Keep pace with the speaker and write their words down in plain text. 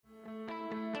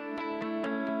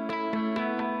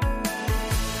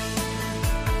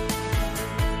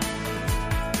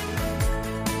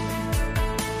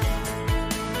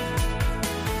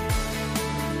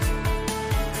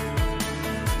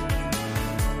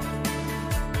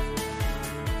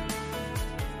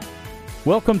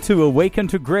Welcome to Awaken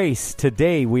to Grace.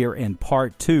 Today we are in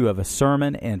part 2 of a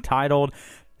sermon entitled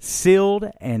Sealed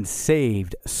and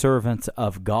Saved Servants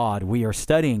of God. We are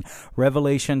studying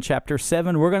Revelation chapter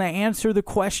 7. We're going to answer the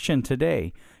question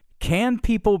today: can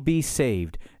people be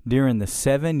saved during the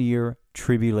 7-year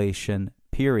tribulation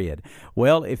period?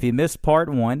 Well, if you missed part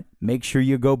 1, make sure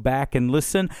you go back and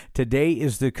listen. Today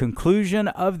is the conclusion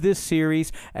of this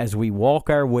series as we walk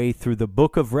our way through the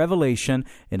book of Revelation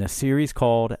in a series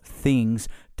called Things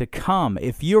to Come.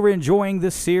 If you're enjoying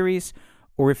this series,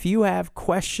 or if you have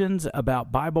questions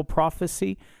about Bible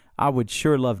prophecy, I would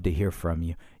sure love to hear from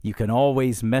you. You can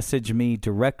always message me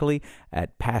directly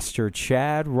at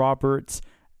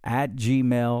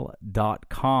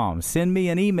pastorchadroberts@gmail.com. Send me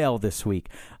an email this week.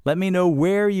 Let me know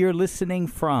where you're listening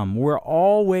from. We're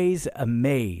always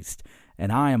amazed,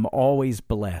 and I am always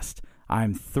blessed.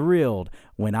 I'm thrilled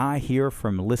when I hear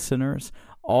from listeners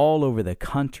all over the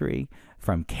country,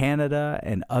 from Canada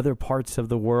and other parts of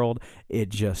the world. It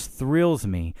just thrills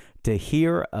me to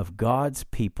hear of God's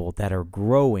people that are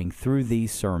growing through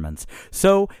these sermons.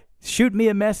 So shoot me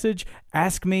a message,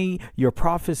 ask me your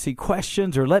prophecy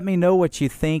questions, or let me know what you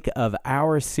think of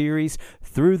our series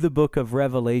through the book of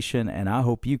Revelation, and I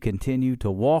hope you continue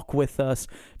to walk with us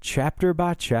chapter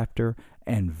by chapter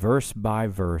and verse by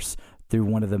verse through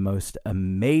one of the most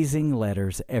amazing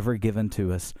letters ever given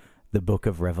to us, the book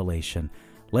of Revelation.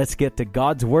 Let's get to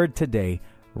God's Word today,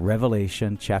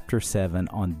 Revelation chapter 7,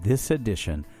 on this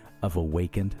edition of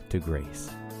Awakened to Grace.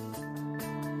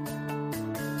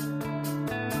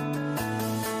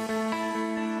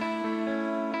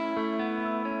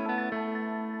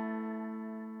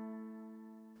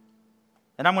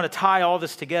 And I'm going to tie all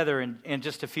this together in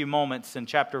just a few moments in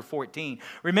chapter 14.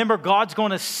 Remember, God's going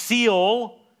to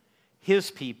seal His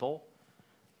people,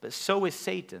 but so is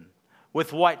Satan,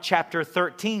 with what chapter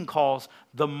 13 calls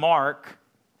the mark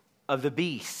of the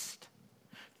beast.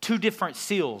 2 different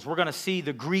seals. We're going to see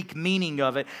the Greek meaning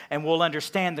of it, and we'll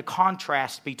understand the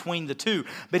contrast between the two.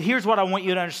 But here's what I want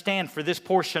you to understand for this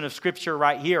portion of Scripture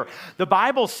right here. The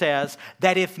Bible says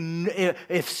that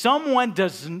if someone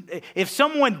does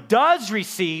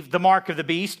receive the mark of the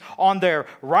beast on their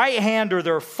right hand or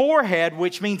their forehead,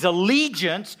 which means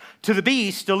allegiance to the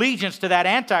beast, allegiance to that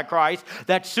Antichrist,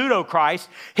 that pseudo-Christ,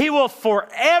 he will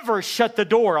forever shut the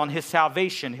door on his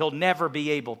salvation. He'll never be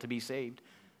able to be saved.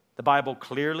 The Bible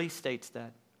clearly states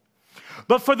that.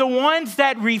 But for the ones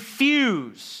that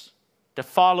refuse to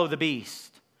follow the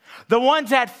beast, the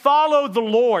ones that follow the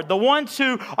Lord, the ones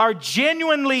who are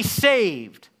genuinely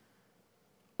saved,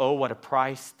 oh, what a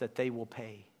price that they will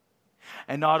pay.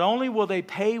 And not only will they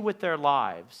pay with their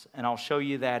lives, and I'll show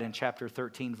you that in chapter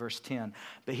 13, verse 10,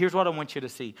 but here's what I want you to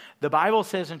see. The Bible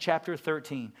says in chapter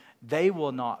 13, they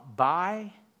will not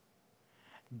buy,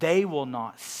 they will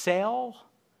not sell,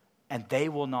 and they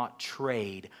will not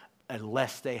trade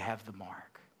unless they have the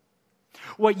mark.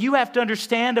 What you have to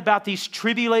understand about these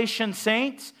tribulation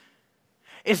saints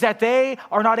is that they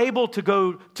are not able to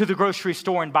go to the grocery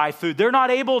store and buy food. They're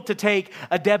not able to take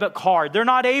a debit card. They're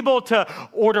not able to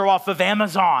order off of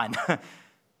Amazon.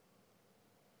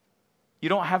 You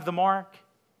don't have the mark,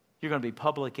 you're going to be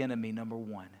public enemy number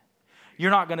 1. You're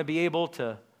not going to be able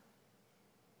to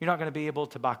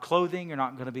buy clothing. You're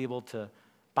not going to be able to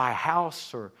buy a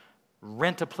house or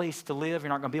rent a place to live. You're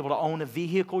not going to be able to own a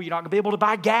vehicle. You're not going to be able to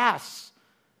buy gas.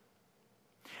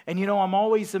 And you know, I'm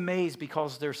always amazed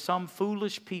because there's some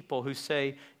foolish people who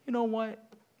say, you know what?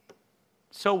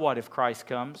 So what if Christ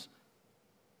comes?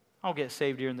 I'll get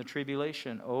saved during the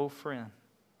tribulation. Oh, friend,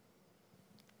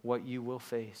 what you will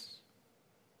face.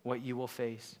 What you will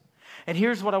face. And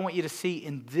here's what I want you to see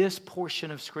in this portion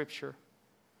of Scripture.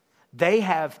 They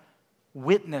have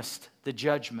witnessed the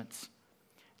judgments.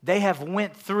 They have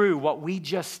went through what we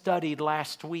just studied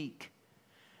last week.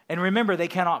 And remember, they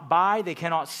cannot buy, they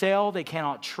cannot sell, they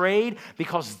cannot trade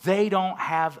because they don't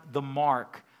have the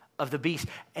mark of the beast.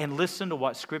 And listen to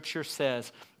what Scripture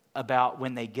says about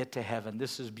when they get to heaven.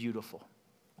 This is beautiful.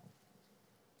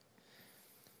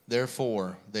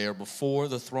 Therefore, they are before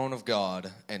the throne of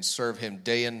God and serve Him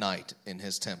day and night in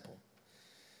His temple.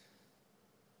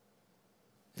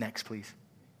 Next, please.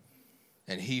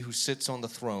 And He who sits on the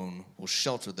throne will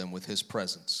shelter them with His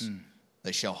presence.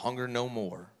 They shall hunger no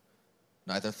more,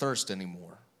 neither thirst any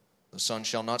more. The sun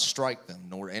shall not strike them,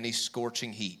 nor any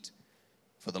scorching heat.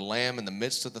 For the Lamb in the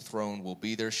midst of the throne will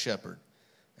be their shepherd,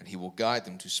 and He will guide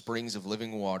them to springs of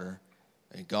living water,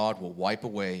 and God will wipe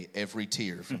away every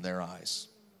tear from their eyes.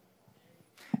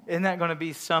 Isn't that going to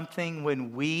be something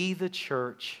when we, the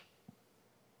church,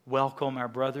 welcome our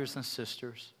brothers and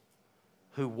sisters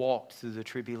who walked through the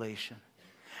tribulation?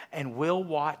 And we'll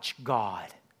watch God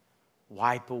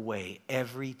wipe away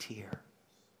every tear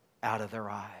out of their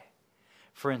eye.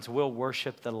 Friends, we'll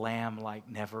worship the Lamb like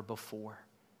never before.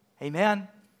 Amen?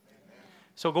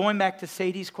 So going back to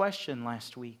Sadie's question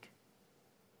last week,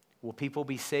 will people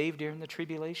be saved during the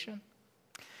tribulation?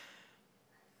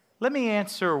 Let me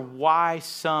answer why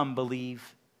some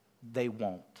believe they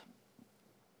won't.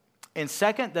 In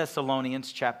 2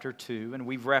 Thessalonians chapter 2, and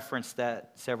we've referenced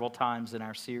that several times in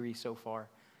our series so far.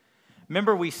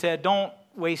 Remember we said don't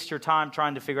waste your time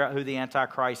trying to figure out who the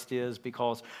Antichrist is,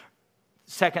 because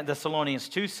 2 Thessalonians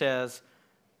 2 says,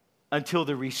 until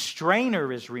the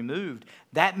restrainer is removed,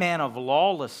 that man of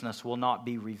lawlessness will not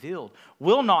be revealed.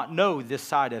 We'll not know this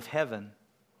side of heaven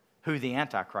who the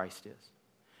Antichrist is.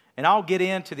 And I'll get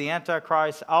into the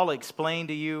Antichrist. I'll explain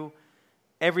to you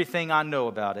everything I know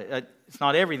about it. It's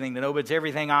not everything to know, but it's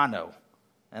everything I know.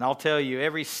 And I'll tell you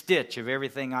every stitch of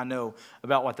everything I know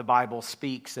about what the Bible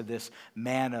speaks of this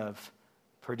man of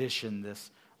perdition,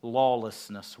 this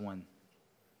lawlessness one.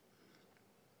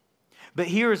 But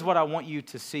here's what I want you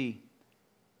to see.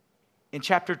 In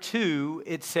chapter 2,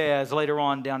 it says, later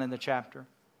on down in the chapter,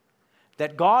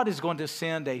 that God is going to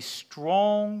send a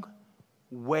strong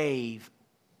wave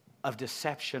of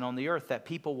deception on the earth, that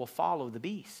people will follow the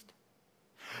beast.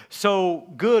 So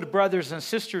good brothers and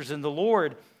sisters in the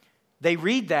Lord, they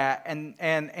read that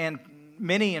and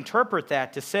many interpret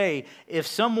that to say, if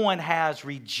someone has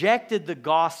rejected the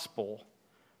gospel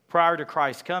prior to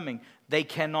Christ's coming, they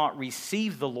cannot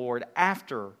receive the Lord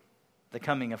after the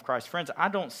coming of Christ. Friends, I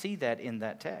don't see that in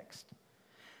that text.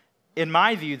 In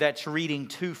my view, that's reading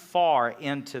too far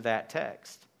into that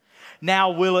text.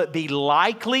 Now, will it be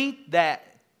likely that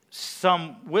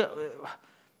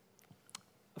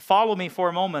follow me for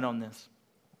a moment on this,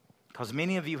 because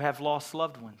many of you have lost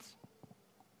loved ones.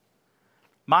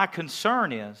 My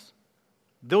concern is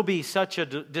there'll be such a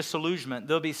disillusionment,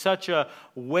 there'll be such a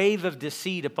wave of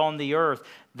deceit upon the earth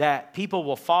that people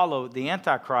will follow the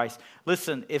Antichrist.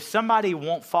 Listen, if somebody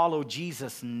won't follow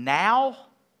Jesus now,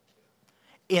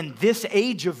 in this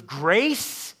age of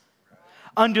grace,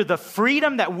 under the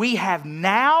freedom that we have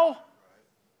now,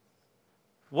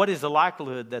 what is the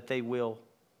likelihood that they will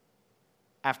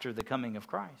after the coming of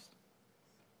Christ?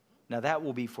 Now that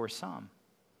will be for some,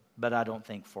 but I don't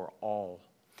think for all.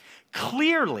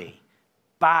 Clearly,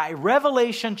 by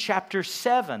Revelation chapter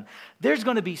 7, there's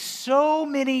going to be so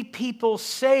many people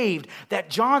saved that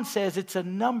John says it's a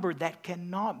number that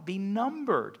cannot be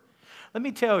numbered. Let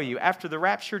me tell you, after the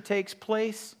rapture takes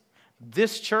place,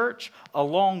 this church,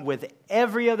 along with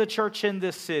every other church in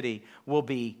this city, will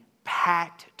be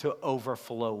packed to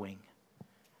overflowing.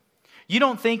 You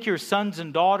don't think your sons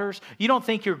and daughters, you don't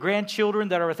think your grandchildren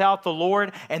that are without the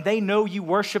Lord and they know you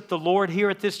worship the Lord here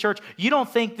at this church, you don't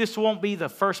think this won't be the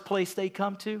first place they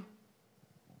come to?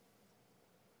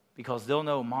 Because they'll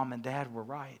know mom and dad were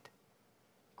right.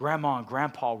 Grandma and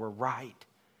grandpa were right.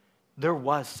 There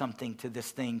was something to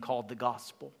this thing called the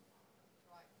gospel.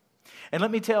 And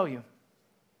let me tell you,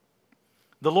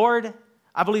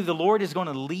 I believe the Lord is going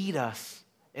to lead us.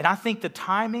 And I think the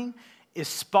timing is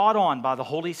spot on by the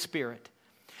Holy Spirit.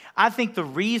 I think the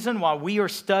reason why we are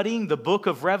studying the book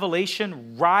of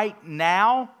Revelation right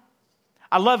now,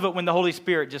 I love it when the Holy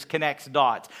Spirit just connects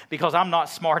dots, because I'm not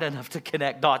smart enough to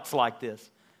connect dots like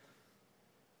this.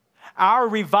 Our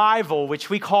revival, which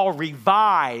we call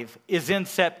Revive, is in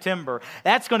September.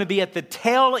 That's going to be at the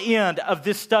tail end of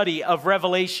this study of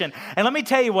Revelation. And let me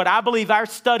tell you what I believe our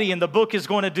study in the book is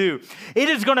going to do. It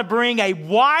is going to bring a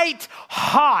white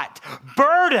hot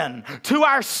burden to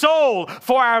our soul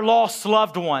for our lost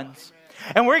loved ones.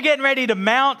 And we're getting ready to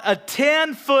mount a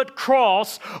 10-foot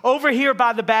cross over here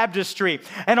by the baptistry.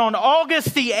 And on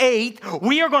August the 8th,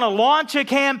 we are going to launch a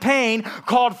campaign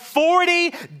called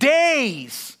 40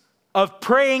 Days of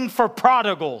Praying for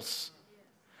Prodigals.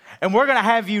 And we're going to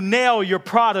have you nail your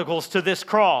prodigals to this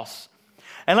cross.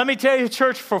 And let me tell you,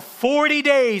 church, for 40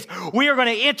 days, we are going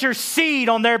to intercede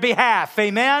on their behalf.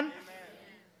 Amen? Amen.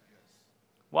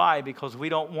 Why? Because we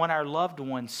don't want our loved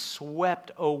ones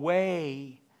swept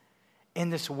away in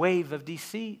this wave of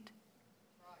deceit.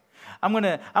 I'm going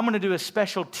to do a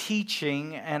special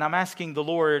teaching, and I'm asking the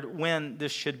Lord when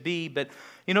this should be, but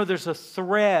you know, there's a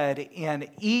thread in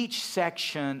each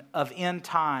section of end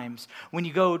times. When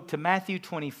you go to Matthew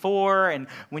 24, and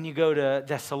when you go to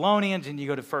Thessalonians, and you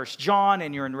go to 1 John,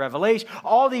 and you're in Revelation,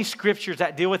 all these scriptures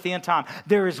that deal with the end time,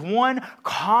 there is one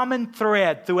common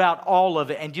thread throughout all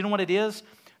of it. And do you know what it is?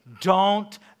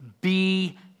 Don't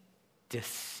be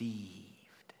deceived.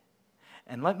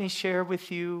 And let me share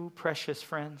with you, precious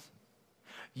friends,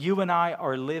 you and I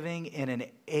are living in an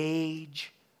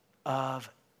age of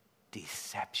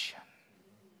deception.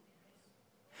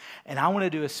 And I want to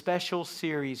do a special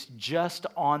series just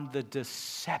on the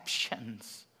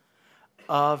deceptions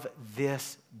of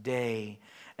this day.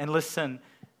 And listen,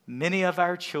 many of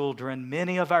our children,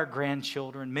 many of our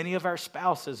grandchildren, many of our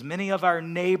spouses, many of our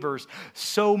neighbors,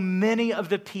 so many of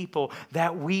the people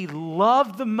that we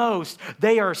love the most,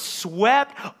 they are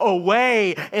swept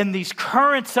away in these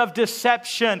currents of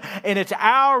deception. And it's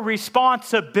our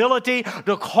responsibility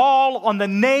to call on the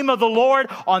name of the Lord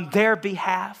on their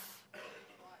behalf.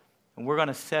 And we're going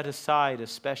to set aside a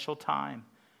special time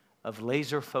of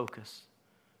laser focus,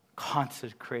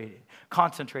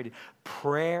 concentrated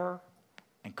prayer,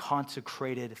 and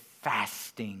consecrated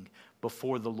fasting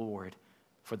before the Lord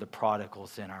for the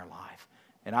prodigals in our life.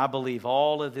 And I believe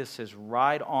all of this is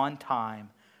right on time,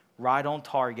 right on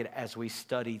target as we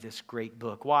study this great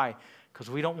book. Why? Because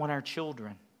we don't want our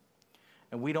children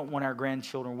and we don't want our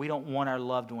grandchildren, we don't want our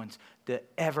loved ones to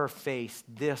ever face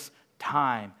this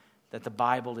time that the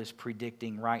Bible is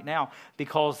predicting right now.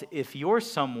 Because if you're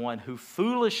someone who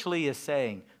foolishly is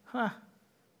saying,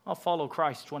 I'll follow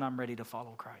Christ when I'm ready to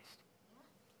follow Christ.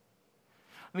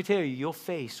 Let me tell you, you'll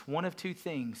face one of two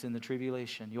things in the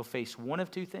tribulation. You'll face one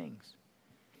of two things.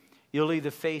 You'll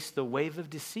either face the wave of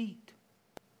deceit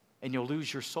and you'll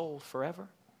lose your soul forever,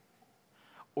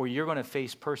 or you're going to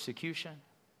face persecution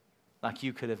like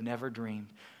you could have never dreamed.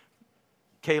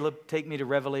 Caleb, take me to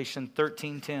Revelation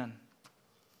 13:10.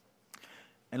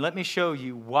 And let me show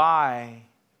you why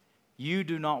you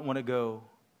do not want to go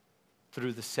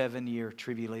through the 7-year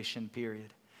tribulation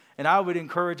period. And I would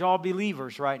encourage all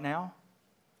believers right now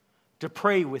to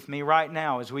pray with me right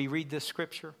now as we read this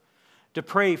scripture. To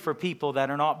pray for people that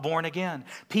are not born again.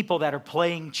 People that are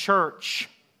playing church.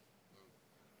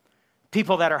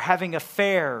 People that are having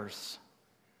affairs.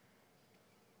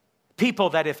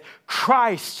 People that if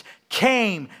Christ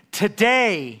came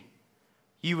today,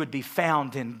 you would be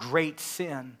found in great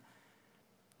sin.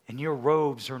 And your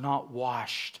robes are not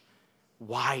washed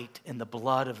white in the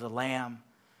blood of the Lamb.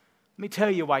 Let me tell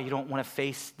you why you don't want to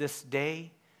face this day.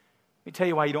 Let me tell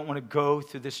you why you don't want to go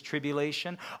through this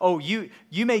tribulation. Oh, you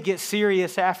may get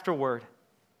serious afterward.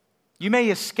 You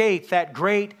may escape that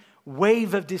great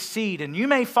wave of deceit and you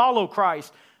may follow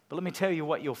Christ. But let me tell you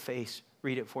what you'll face.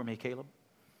 Read it for me, Caleb.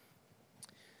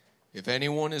 If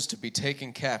anyone is to be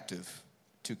taken captive,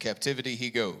 to captivity he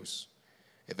goes.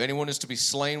 If anyone is to be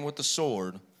slain with the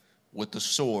sword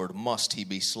must he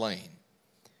be slain.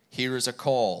 Here is a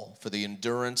call for the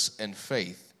endurance and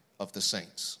faith of the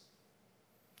saints.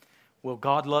 Will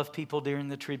God love people during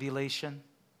the tribulation?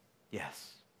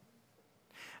 Yes.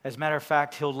 As a matter of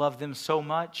fact, He'll love them so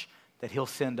much that He'll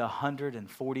send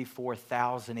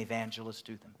 144,000 evangelists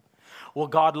to them. Will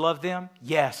God love them?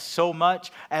 Yes, so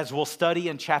much, as we'll study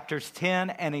in chapters 10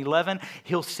 and 11,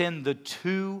 He'll send the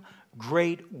 2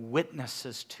 great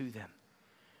witnesses to them.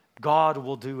 God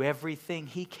will do everything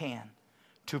He can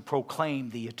to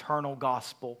proclaim the eternal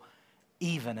gospel,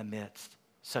 even amidst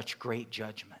such great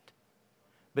judgment.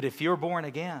 But if you're born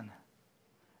again,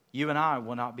 you and I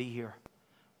will not be here.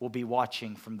 We'll be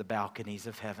watching from the balconies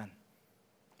of heaven.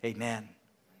 Amen.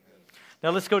 Now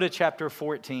let's go to chapter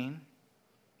 14.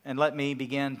 And let me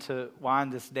begin to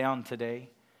wind this down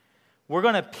today. We're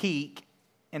going to peek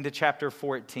into chapter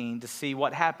 14 to see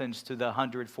what happens to the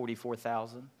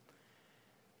 144,000.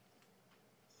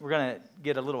 We're going to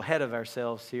get a little ahead of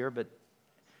ourselves here, but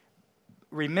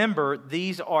remember,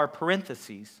 these are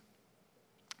parentheses.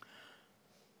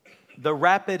 The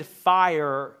rapid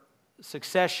fire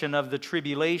succession of the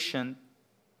tribulation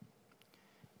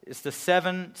is the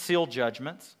 7 seal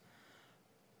judgments,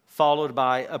 followed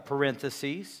by a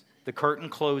parenthesis. The curtain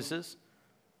closes,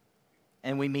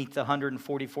 and we meet the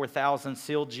 144,000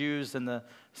 sealed Jews and the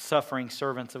suffering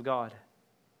servants of God.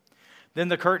 Then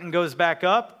the curtain goes back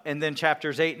up, and then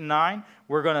chapters 8 and 9,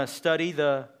 we're going to study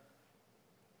the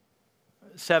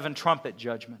 7 trumpet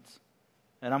judgments.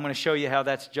 And I'm going to show you how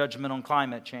that's judgment on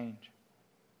climate change.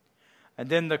 And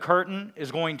then the curtain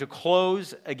is going to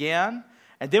close again,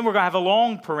 and then we're going to have a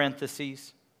long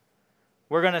parenthesis.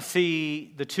 We're going to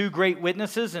see the 2 great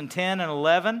witnesses in 10 and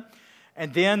 11.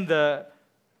 And then the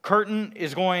curtain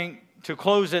is going to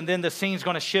close, and then the scene's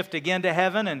going to shift again to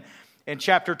heaven. And in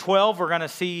chapter 12, we're going to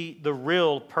see the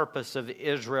real purpose of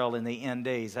Israel in the end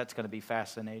days. That's going to be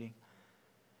fascinating.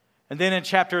 And then in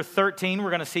chapter 13, we're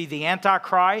going to see the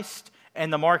Antichrist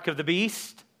and the mark of the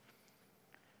beast.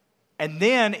 And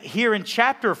then here in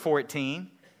chapter 14,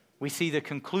 we see the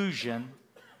conclusion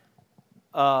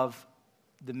of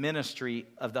the ministry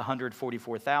of the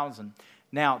 144,000.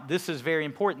 Now, this is very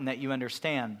important that you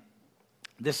understand.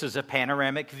 This is a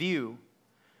panoramic view.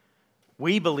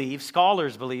 We believe,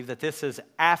 scholars believe, that this is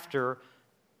after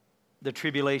the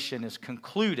tribulation is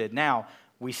concluded. Now,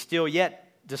 we still yet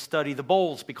to study the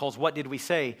bowls, because what did we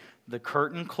say? The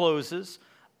curtain closes,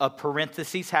 a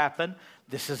parenthesis happen.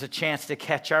 This is a chance to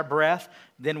catch our breath.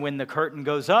 Then when the curtain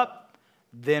goes up,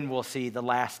 then we'll see the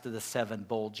last of the 7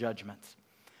 bowl judgments.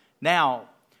 Now,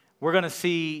 we're going to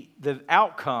see the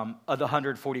outcome of the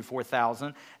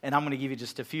 144,000, and I'm going to give you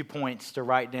just a few points to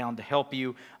write down to help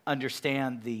you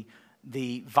understand the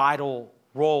vital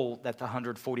role that the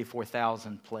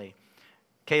 144,000 play.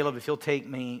 Caleb, if you'll take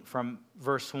me from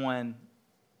verse 1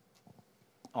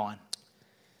 on.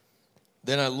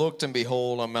 Then I looked, and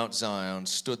behold, on Mount Zion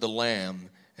stood the Lamb,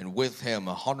 and with him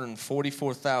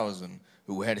 144,000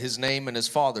 who had his name and his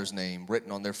father's name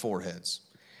written on their foreheads.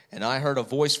 And I heard a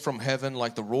voice from heaven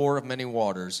like the roar of many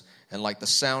waters, and like the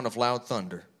sound of loud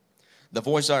thunder. The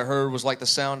voice I heard was like the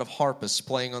sound of harpists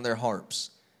playing on their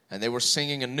harps. And they were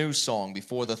singing a new song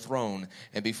before the throne,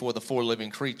 and before the 4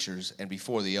 living creatures, and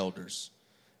before the elders.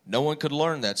 No one could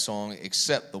learn that song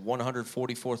except the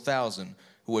 144,000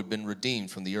 who had been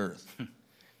redeemed from the earth.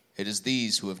 It is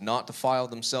these who have not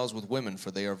defiled themselves with women,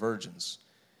 for they are virgins.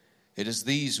 It is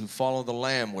these who follow the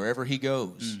Lamb wherever he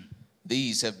goes.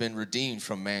 These have been redeemed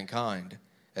from mankind,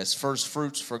 as first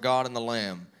fruits for God and the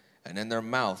Lamb, and in their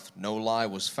mouth no lie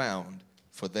was found,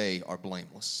 for they are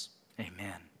blameless.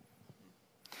 Amen.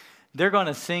 They're going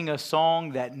to sing a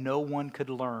song that no one could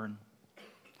learn.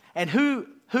 And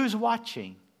who's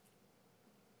watching?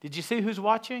 Did you see who's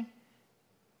watching?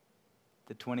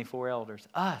 The 24 elders,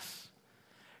 us.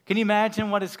 Can you imagine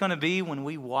what it's going to be when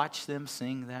we watch them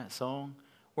sing that song?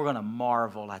 We're going to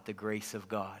marvel at the grace of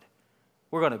God.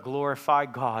 We're going to glorify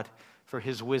God for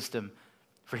his wisdom,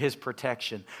 for his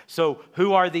protection. So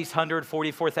who are these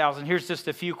 144,000? Here's just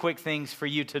a few quick things for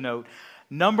you to note.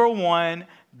 Number one,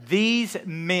 these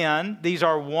men, these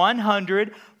are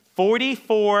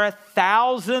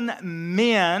 144,000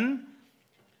 men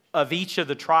of each of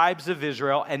the tribes of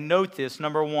Israel. And note this,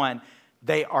 number one,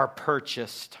 they are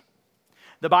purchased.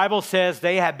 The Bible says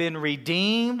they have been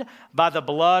redeemed by the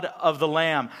blood of the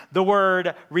Lamb. The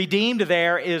word redeemed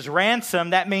there is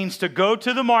ransom. That means to go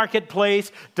to the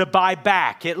marketplace to buy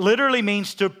back. It literally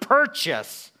means to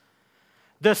purchase.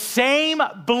 The same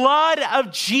blood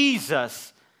of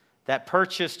Jesus that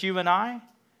purchased you and I,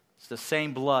 it's the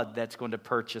same blood that's going to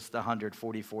purchase the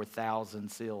 144,000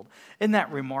 sealed. Isn't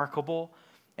that remarkable?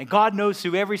 And God knows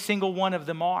who every single one of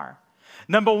them are.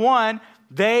 Number one,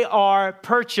 they are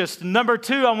purchased. Number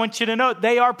two, I want you to note,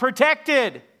 they are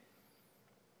protected.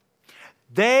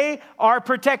 They are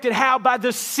protected. How? By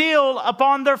the seal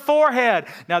upon their forehead.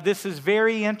 Now, this is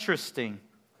very interesting.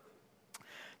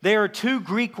 There are 2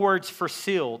 Greek words for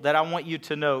seal that I want you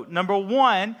to note. Number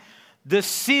one, the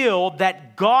seal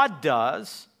that God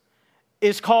does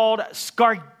is called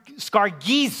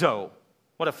scargizo.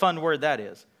 What a fun word that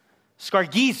is.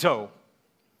 Scargizo.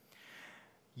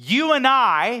 You and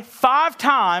I, 5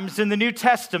 times in the New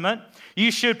Testament,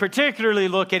 you should particularly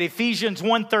look at Ephesians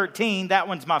 1:13. That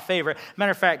one's my favorite.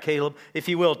 Matter of fact, Caleb, if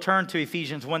you will, turn to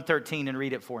Ephesians 1:13 and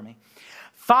read it for me.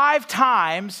 5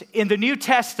 times in the New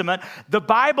Testament, the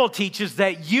Bible teaches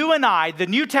that you and I, the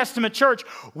New Testament church,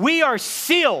 we are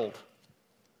sealed,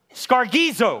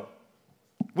 scargizo,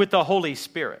 with the Holy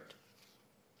Spirit.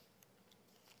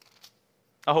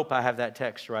 I hope I have that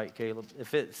text right, Caleb.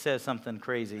 If it says something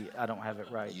crazy, I don't have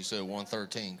it right. You said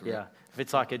 113, correct? Yeah. If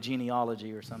it's like a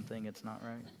genealogy or something, it's not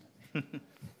right.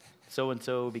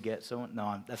 So-and-so beget so-and...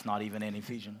 No, that's not even in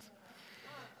Ephesians.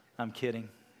 I'm kidding.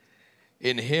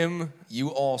 In him you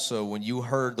also, when you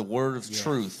heard the word of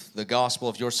truth, the gospel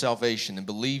of your salvation, and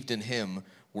believed in him,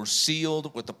 were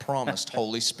sealed with the promised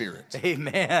Holy Spirit.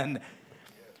 Amen.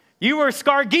 You were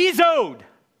scargizoed.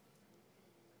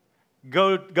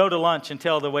 Go to lunch and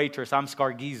tell the waitress, I'm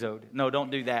scargizoed. No, don't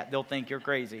do that. They'll think you're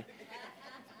crazy.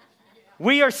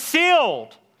 We are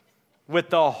sealed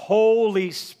with the Holy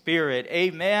Spirit.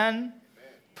 Amen.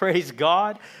 Praise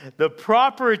God. The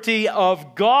property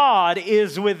of God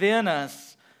is within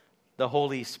us, the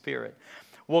Holy Spirit.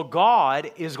 Well, God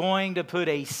is going to put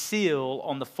a seal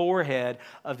on the forehead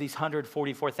of these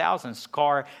 144,000,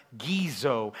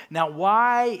 scargizo. Now,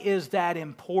 why is that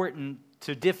important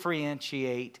to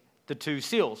differentiate the 2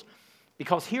 seals?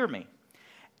 Because hear me,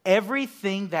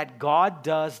 everything that God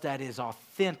does that is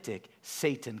authentic,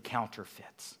 Satan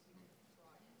counterfeits.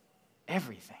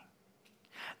 Everything.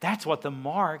 That's what the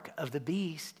mark of the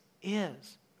beast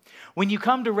is. When you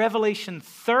come to Revelation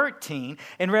 13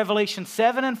 and Revelation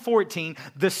 7 and 14,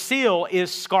 the seal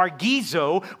is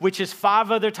scargizo, which is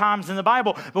 5 other times in the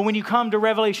Bible. But when you come to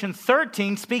Revelation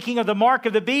 13, speaking of the mark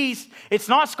of the beast, it's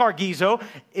not scargizo,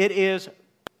 it is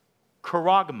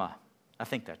charagma. I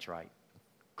think that's right.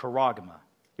 Charagma.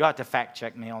 You'll have to fact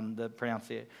check me on the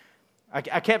pronunciation. I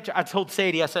told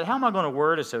Sadie, I said, how am I going to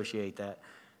word associate that?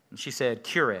 And she said,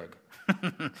 Keurig.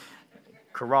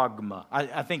 Charagma.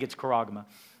 I think it's charagma.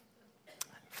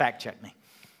 Fact check me.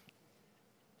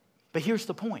 But here's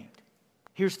the point.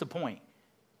 Here's the point.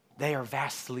 They are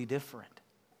vastly different.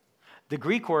 The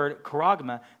Greek word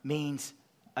charagma means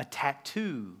a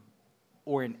tattoo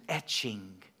or an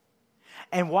etching.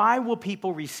 And why will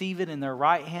people receive it in their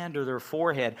right hand or their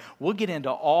forehead? We'll get into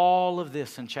all of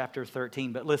this in chapter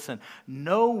 13. But listen,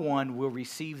 no one will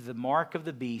receive the mark of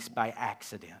the beast by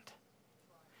accident.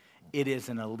 It is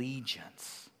an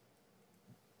allegiance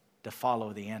to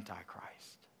follow the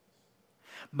Antichrist.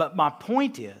 But my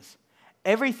point is,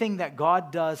 everything that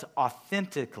God does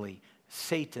authentically,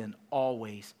 Satan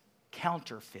always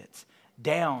counterfeits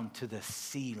down to the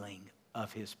sealing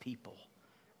of his people.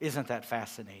 Isn't that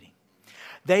fascinating?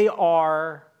 They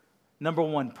are, number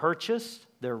one, purchased.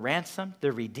 They're ransomed.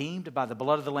 They're redeemed by the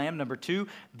blood of the Lamb. Number two,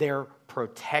 they're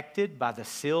protected by the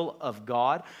seal of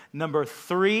God. Number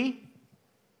three,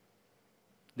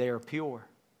 they are pure.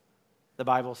 The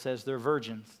Bible says they're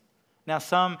virgins. Now,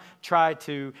 some try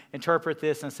to interpret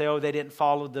this and say, oh, they didn't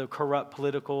follow the corrupt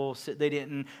political,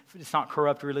 it's not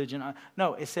corrupt religion.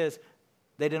 No, it says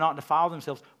they did not defile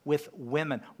themselves with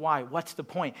women. Why? What's the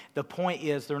point? The point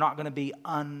is they're not going to be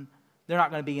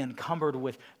encumbered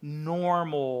with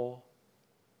normal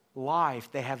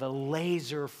life. They have a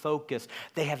laser focus.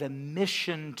 They have a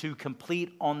mission to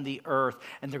complete on the earth.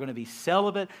 And they're going to be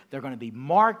celibate. They're going to be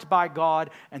marked by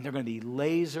God. And they're going to be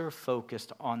laser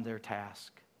focused on their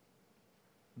task.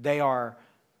 They are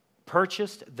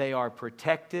purchased. They are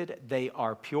protected. They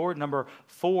are pure. Number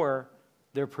four,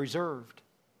 they're preserved.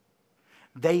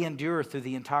 They endure through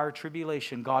the entire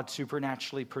tribulation. God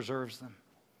supernaturally preserves them.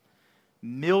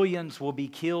 Millions will be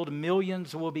killed.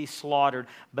 Millions will be slaughtered.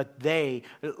 But they,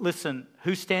 listen,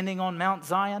 who's standing on Mount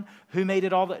Zion? Who made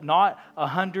it all that? Not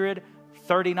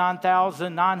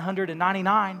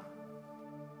 139,999.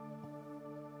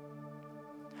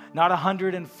 Not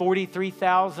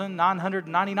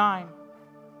 143,999.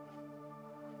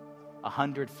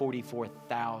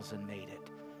 144,000 made it.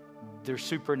 They're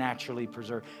supernaturally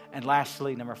preserved. And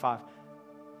lastly, number five,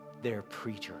 they're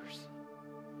preachers.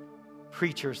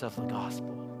 Preachers of the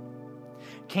gospel.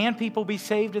 Can people be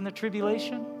saved in the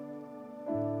tribulation?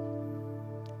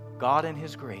 God in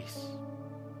His grace.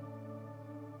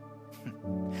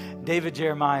 David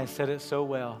Jeremiah said it so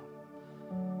well.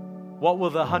 What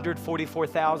will the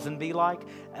 144,000 be like?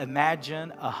 Imagine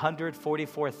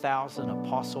 144,000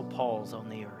 Apostle Pauls on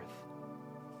the earth.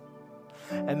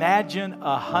 Imagine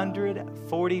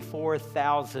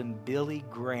 144,000 Billy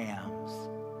Grahams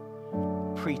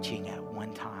preaching at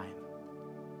one time.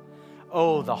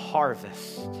 Oh, the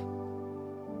harvest.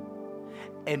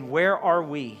 And where are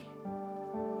we?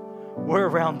 We're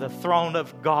around the throne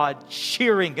of God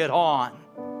cheering it on.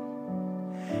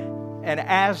 And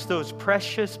as those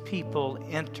precious people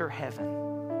enter heaven,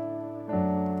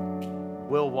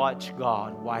 we'll watch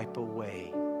God wipe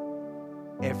away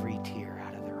every tear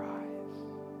out of their eyes.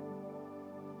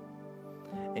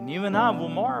 And you and I will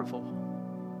marvel.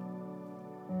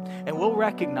 And we'll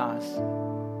recognize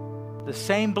the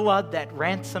same blood that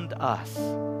ransomed us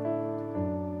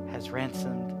has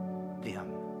ransomed them.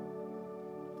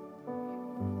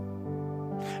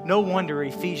 No wonder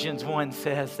Ephesians 1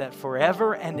 says that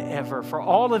forever and ever, for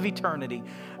all of eternity,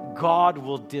 God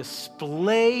will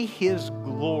display His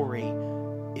glory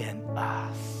in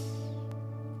us.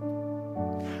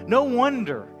 No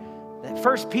wonder that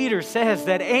 1 Peter says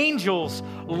that angels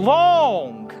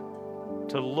long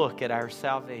to look at our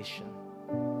salvation.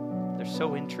 They're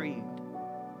so intrigued.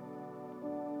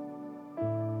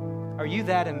 Are you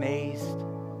that amazed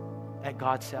at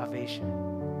God's salvation?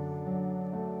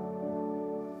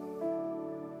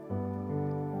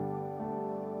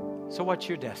 So what's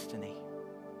your destiny?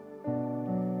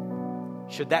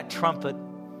 Should that trumpet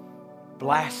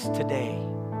blast today,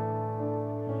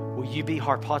 will you be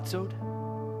harpazoed?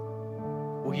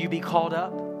 Will you be called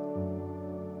up?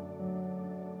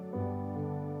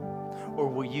 Or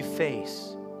will you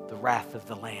face the wrath of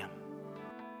the Lamb?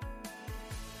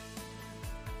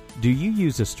 Do you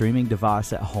use a streaming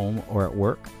device at home or at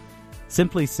work?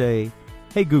 Simply say,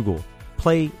 hey Google,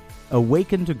 play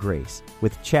Awaken to Grace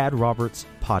with Chad Roberts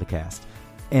podcast,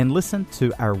 and listen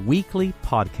to our weekly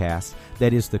podcast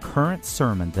that is the current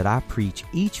sermon that I preach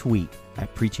each week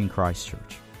at Preaching Christ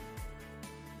Church.